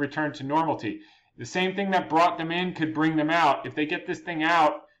return to normality. The same thing that brought them in could bring them out. If they get this thing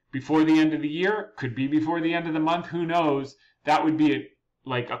out before the end of the year, could be before the end of the month, who knows? That would be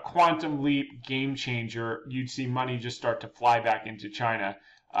like a quantum leap game changer. You'd see money just start to fly back into China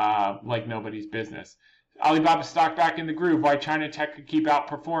like nobody's business. Alibaba stock back in the groove. Why China tech could keep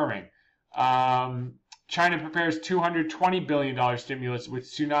outperforming. China prepares $220 billion stimulus with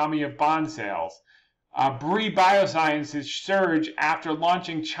tsunami of bond sales. Brii Biosciences surge after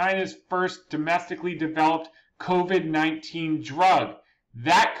launching China's first domestically developed COVID-19 drug.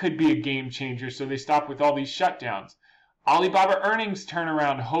 That could be a game changer, so they stop with all these shutdowns. Alibaba earnings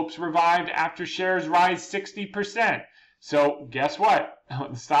turnaround, hopes revived after shares rise 60%. So guess what?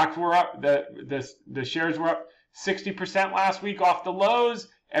 The stocks were up, the shares were up 60% last week off the lows.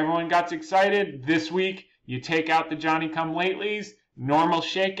 Everyone got excited. This week, you take out the Johnny-come-latelys, normal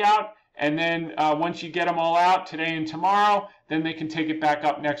shakeout, and then once you get them all out today and tomorrow, then they can take it back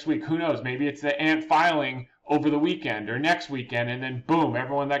up next week. Who knows? Maybe it's the ant filing over the weekend or next weekend, and then boom,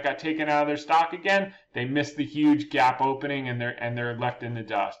 everyone that got taken out of their stock again, they missed the huge gap opening and they're left in the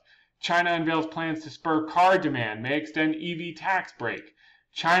dust. China unveils plans to spur car demand, may extend EV tax break.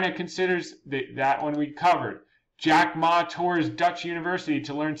 China considers that one we covered. Jack Ma tours Dutch University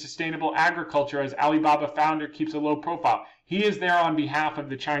to learn sustainable agriculture as Alibaba founder keeps a low profile. He is there on behalf of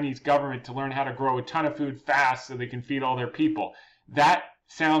the Chinese government to learn how to grow a ton of food fast so they can feed all their people. That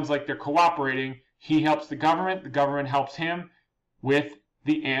sounds like they're cooperating. He helps the government helps him with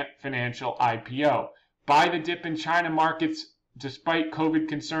the Ant Financial IPO. Buy the dip in China markets despite COVID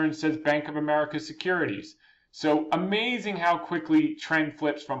concerns, says Bank of America Securities. So amazing how quickly trend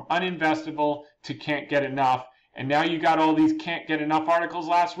flips from uninvestable to can't get enough. And now you got all these can't get enough articles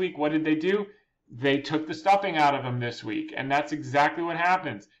last week. What did they do? They took the stuffing out of them this week. And that's exactly what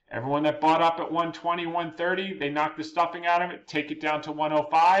happens. Everyone that bought up at 120, 130, they knock the stuffing out of it, take it down to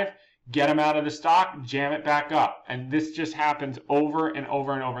 105, get them out of the stock, jam it back up. And this just happens over and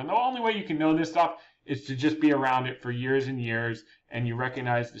over and over. And the only way you can know this stuff is to just be around it for years and years, and you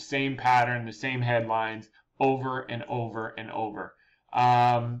recognize the same pattern, the same headlines over and over and over.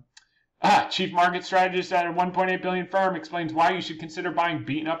 Chief market strategist at a $1.8 billion firm explains why you should consider buying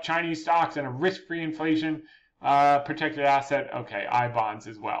beaten up Chinese stocks and a risk-free inflation protected asset. Okay, I bonds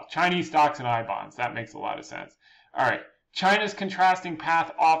as well. Chinese stocks and I bonds. That makes a lot of sense. All right. China's contrasting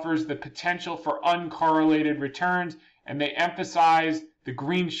path offers the potential for uncorrelated returns, and they emphasize the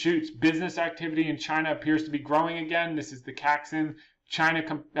green shoots. Business activity in China appears to be growing again. This is the Caixin China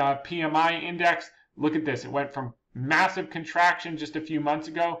PMI index. Look at this. It went from massive contraction just a few months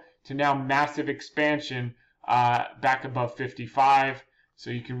ago to now massive expansion back above 55. So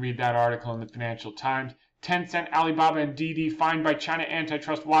you can read that article in the Financial Times. Tencent, Alibaba, and Didi fined by China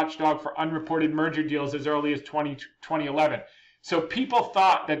antitrust watchdog for unreported merger deals as early as 2011. So people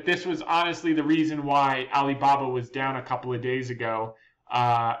thought that this was honestly the reason why Alibaba was down a couple of days ago,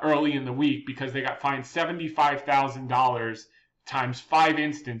 early in the week, because they got fined $75,000 times 5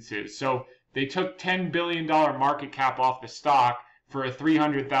 instances. So they took $10 billion market cap off the stock for a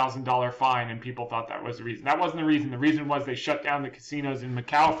 $300,000 fine, and people thought that was the reason. That wasn't the reason. The reason was they shut down the casinos in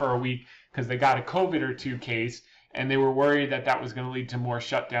Macau for a week because they got a COVID or two case, and they were worried that that was going to lead to more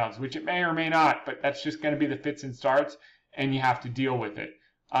shutdowns, which it may or may not, but that's just going to be the fits and starts, and you have to deal with it.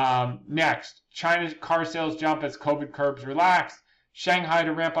 Next, China's car sales jump as COVID curbs relax. Shanghai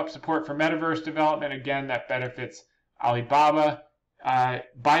to ramp up support for metaverse development. Again, that benefits Alibaba.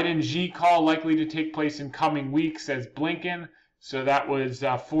 Biden-Xi call likely to take place in coming weeks, says Blinken. So that was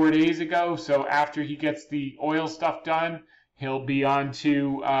 4 days ago. So after he gets the oil stuff done, he'll be on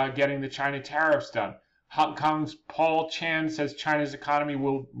to getting the China tariffs done. Hong Kong's Paul Chan says China's economy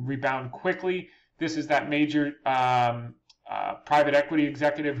will rebound quickly. This is that major private equity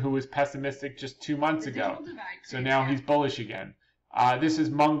executive who was pessimistic just 2 months ago. So now he's bullish again. This is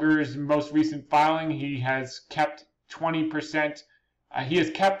Munger's most recent filing. He has kept 20%. He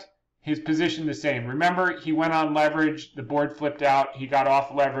has kept his position the same. Remember, he went on leverage. The board flipped out. He got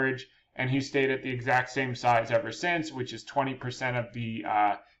off leverage, and he stayed at the exact same size ever since, which is 20% of the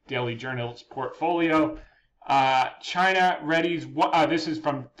Daily Journal's portfolio. China readies. This is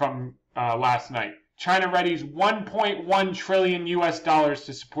from last night. China readies $1.1 trillion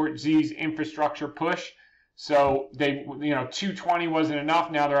to support Xi's infrastructure push. So they, 220 wasn't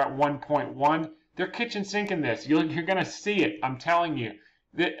enough. Now they're at 1.1. They're kitchen sinking this. You're going to see it. I'm telling you.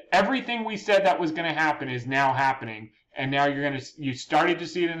 Everything we said that was going to happen is now happening. And now you started to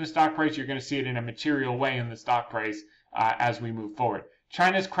see it in the stock price. You're going to see it in a material way in the stock price as we move forward.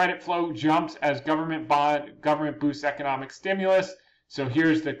 China's credit flow jumps as government boosts economic stimulus. So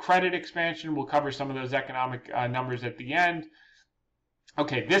here's the credit expansion. We'll cover some of those economic numbers at the end.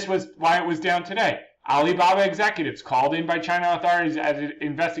 Okay, this was why it was down today. Alibaba executives called in by China authorities as it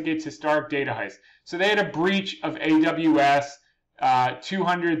investigates historic data heist. So they had a breach of AWS,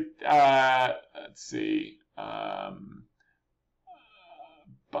 200, let's see,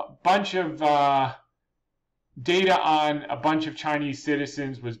 bunch of data on a bunch of Chinese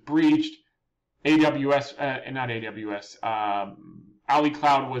citizens was breached. AliCloud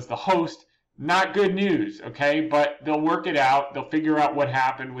was the host. Not good news, okay? But they'll work it out. They'll figure out what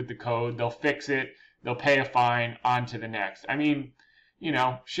happened with the code. They'll fix it. They'll pay a fine. On to the next. I mean, you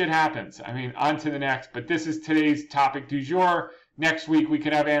know, shit happens. I mean, on to the next. But this is today's topic du jour. Next week, we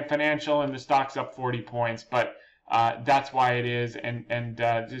could have Ant Financial and the stock's up 40 points. But that's why it is. And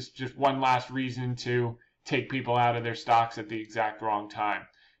just one last reason to take people out of their stocks at the exact wrong time.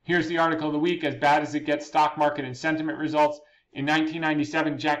 Here's the article of the week. As bad as it gets, stock market and sentiment results. In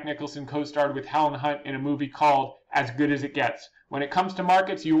 1997, Jack Nicholson co-starred with Helen Hunt in a movie called As Good as It Gets. When it comes to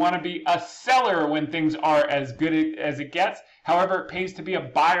markets, you want to be a seller when things are as good as it gets. However, it pays to be a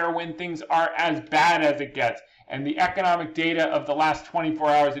buyer when things are as bad as it gets. And the economic data of the last 24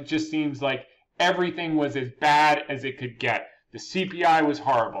 hours, it just seems like everything was as bad as it could get. The CPI was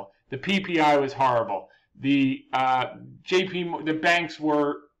horrible. The PPI was horrible. The banks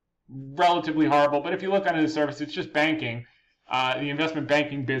were relatively horrible. But if you look under the surface, it's just banking. The investment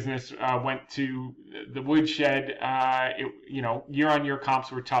banking business went to the woodshed. Year-on-year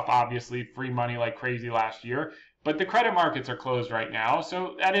comps were tough, obviously. Free money like crazy last year. But the credit markets are closed right now,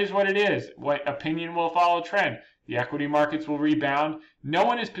 so that is what it is. What opinion will follow trend. The equity markets will rebound. No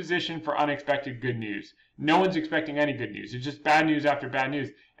one is positioned for unexpected good news. No one's expecting any good news. It's just bad news after bad news.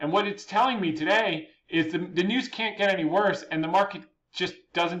 And what it's telling me today is the news can't get any worse, and the market just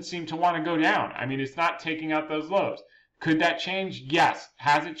doesn't seem to want to go down. I mean, it's not taking out those lows. Could that change? Yes.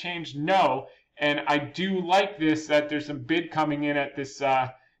 Has it changed? No. And I do like this, that there's some bid coming in at this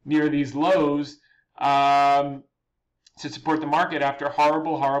near these lows to support the market after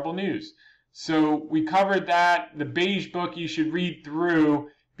horrible, horrible news. So we covered that. The beige book you should read through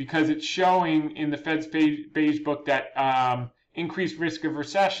because it's showing in the Fed's beige book that increased risk of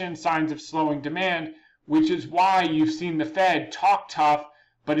recession, signs of slowing demand, which is why you've seen the Fed talk tough.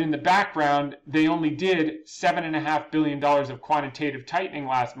 But in the background, they only did $7.5 billion of quantitative tightening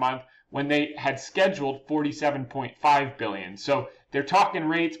last month when they had scheduled $47.5 billion. So they're talking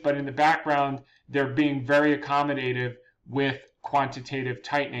rates, but in the background, they're being very accommodative with quantitative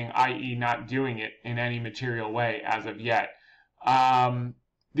tightening, i.e. not doing it in any material way as of yet.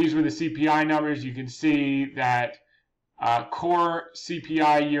 These were the CPI numbers. You can see that core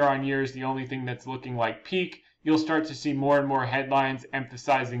CPI year on year is the only thing that's looking like peak. You'll start to see more and more headlines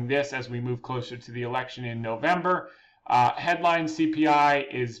emphasizing this as we move closer to the election in November. Headline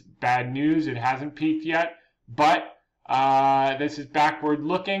CPI is bad news. It hasn't peaked yet, but this is backward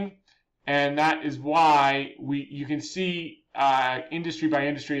looking, and that is why you can see industry by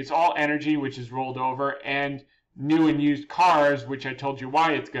industry. It's all energy, which is rolled over, and new and used cars, which I told you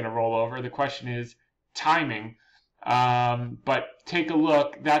why it's going to roll over. The question is timing. But take a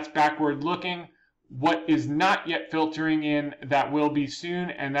look. That's backward looking. What is not yet filtering in that will be soon,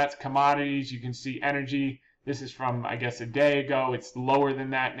 and that's commodities. You can see energy. This is from, I guess, a day ago. It's lower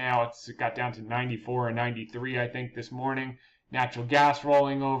than that now. It's got down to 94 or 93, I think, this morning. Natural gas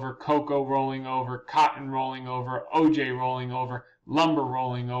rolling over, cocoa rolling over, cotton rolling over, OJ rolling over, lumber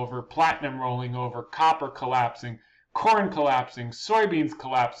rolling over, platinum rolling over, copper collapsing, corn collapsing, soybeans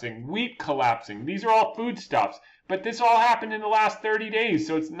collapsing, wheat collapsing. These are all foodstuffs. But this all happened in the last 30 days,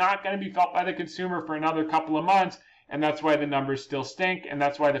 so it's not going to be felt by the consumer for another couple of months, and that's why the numbers still stink, and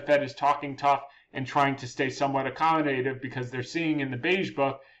that's why the Fed is talking tough and trying to stay somewhat accommodative, because they're seeing in the beige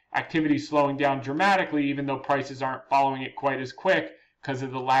book activity slowing down dramatically, even though prices aren't following it quite as quick because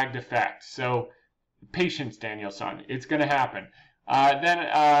of the lagged effect. So patience, Danielson. It's going to happen. Then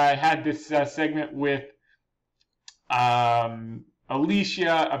I had this segment with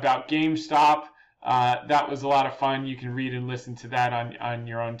Alicia about GameStop. That was a lot of fun. You can read and listen to that on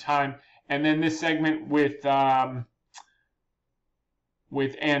your own time. And then this segment with Ann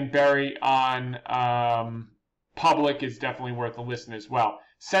Berry on Public is definitely worth a listen as well.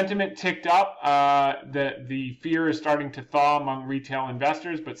 Sentiment ticked up. The fear is starting to thaw among retail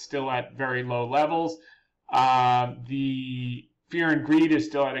investors, but still at very low levels. The Fear and greed is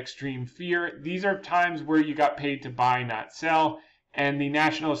still at extreme fear. These are times where you got paid to buy, not sell. And the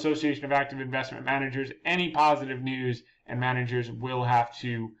National Association of Active Investment Managers, any positive news, and managers will have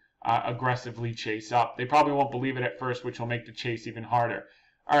to aggressively chase up. They probably won't believe it at first, which will make the chase even harder.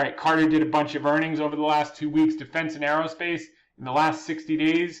 All right, Carter did a bunch of earnings over the last 2 weeks. Defense and aerospace, in the last 60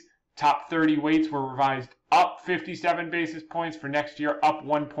 days, top 30 weights were revised up 57 basis points. For next year, up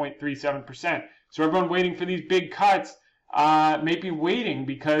 1.37%. So everyone waiting for these big cuts may be waiting,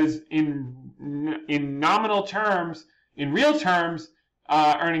 because in nominal terms, in real terms,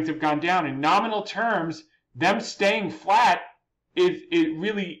 earnings have gone down. In nominal terms, them staying flat, it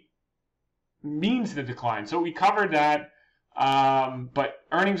really means the decline. So we covered that, but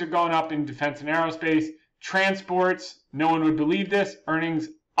earnings are going up in defense and aerospace. Transports, no one would believe this, earnings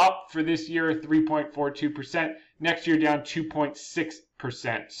up for this year 3.42%, next year down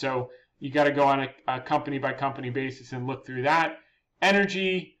 2.6%. So you got to go on a company by company basis and look through that.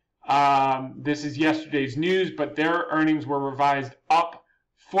 Energy, this is yesterday's news, but their earnings were revised up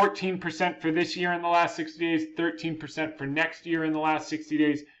 14% for this year in the last 60 days, 13% for next year in the last 60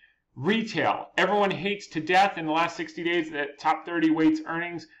 days. Retail, everyone hates to death. In the last 60 days, the top 30 weights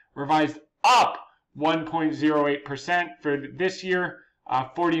earnings revised up 1.08% for this year,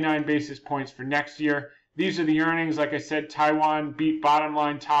 49 basis points for next year. These are the earnings. Like I said, Taiwan beat bottom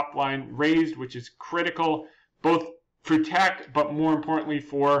line, top line raised, which is critical, both for tech, but more importantly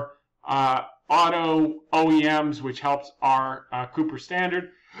for auto OEMs, which helps our Cooper Standard.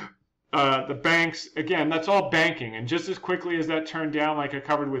 The banks, again, that's all banking. And just as quickly as that turned down, like I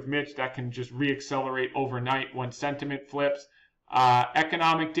covered with Mitch, that can just reaccelerate overnight when sentiment flips.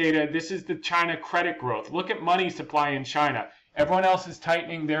 Economic data, this is the China credit growth. Look at money supply in China. Everyone else is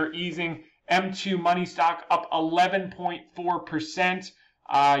tightening, they're easing. M2 money stock up 11.4%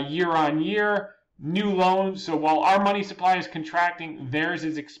 year on year. New loans, so while our money supply is contracting, theirs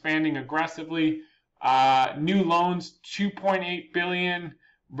is expanding aggressively. New loans, 2.8 billion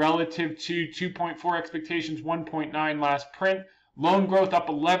relative to 2.4 expectations, 1.9 last print. Loan growth up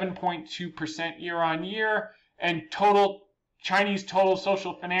 11.2% year on year. And Chinese total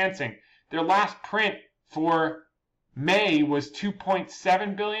social financing, their last print for May was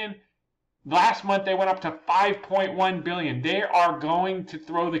 2.7 billion. Last month, they went up to 5.1 billion. They are going to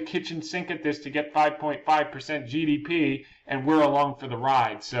throw the kitchen sink at this to get 5.5% GDP, and we're along for the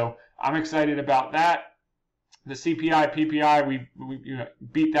ride. So I'm excited about that. The CPI, PPI, we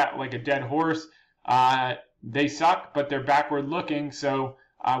beat that like a dead horse. They suck, but they're backward looking. So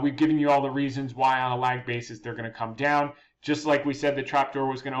we've given you all the reasons why on a lag basis they're going to come down. Just like we said the trapdoor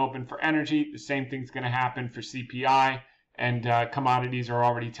was going to open for energy, the same thing's going to happen for CPI. And commodities are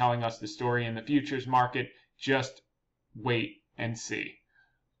already telling us the story in the futures market. Just wait and see.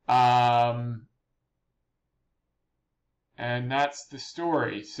 And that's the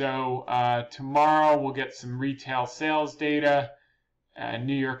story. So tomorrow we'll get some retail sales data,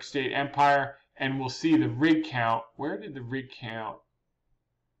 New York State Empire, and we'll see the rig count. Where did the rig count?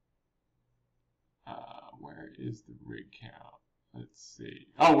 Where is the rig count? Let's see.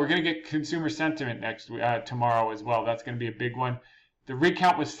 Oh, we're going to get consumer sentiment tomorrow as well. That's going to be a big one. The rig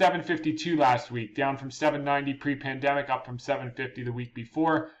count was 752 last week, down from 790 pre-pandemic, up from 750 the week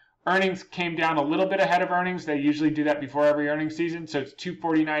before. Earnings came down a little bit ahead of earnings. They usually do that before every earnings season. So it's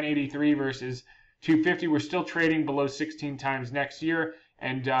 249.83 versus 250. We're still trading below 16 times next year,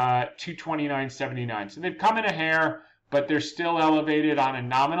 and 229.79. So they've come in a hair, but they're still elevated on a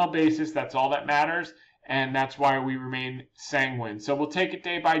nominal basis. That's all that matters. And that's why we remain sanguine. So we'll take it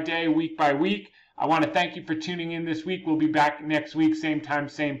day by day, week by week. I want to thank you for tuning in this week. We'll be back next week, same time,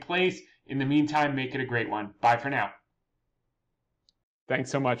 same place. In the meantime, make it a great one. Bye for now. Thanks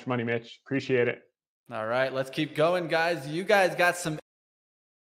so much, Money Mitch. Appreciate it. All right, let's keep going, guys. You guys got some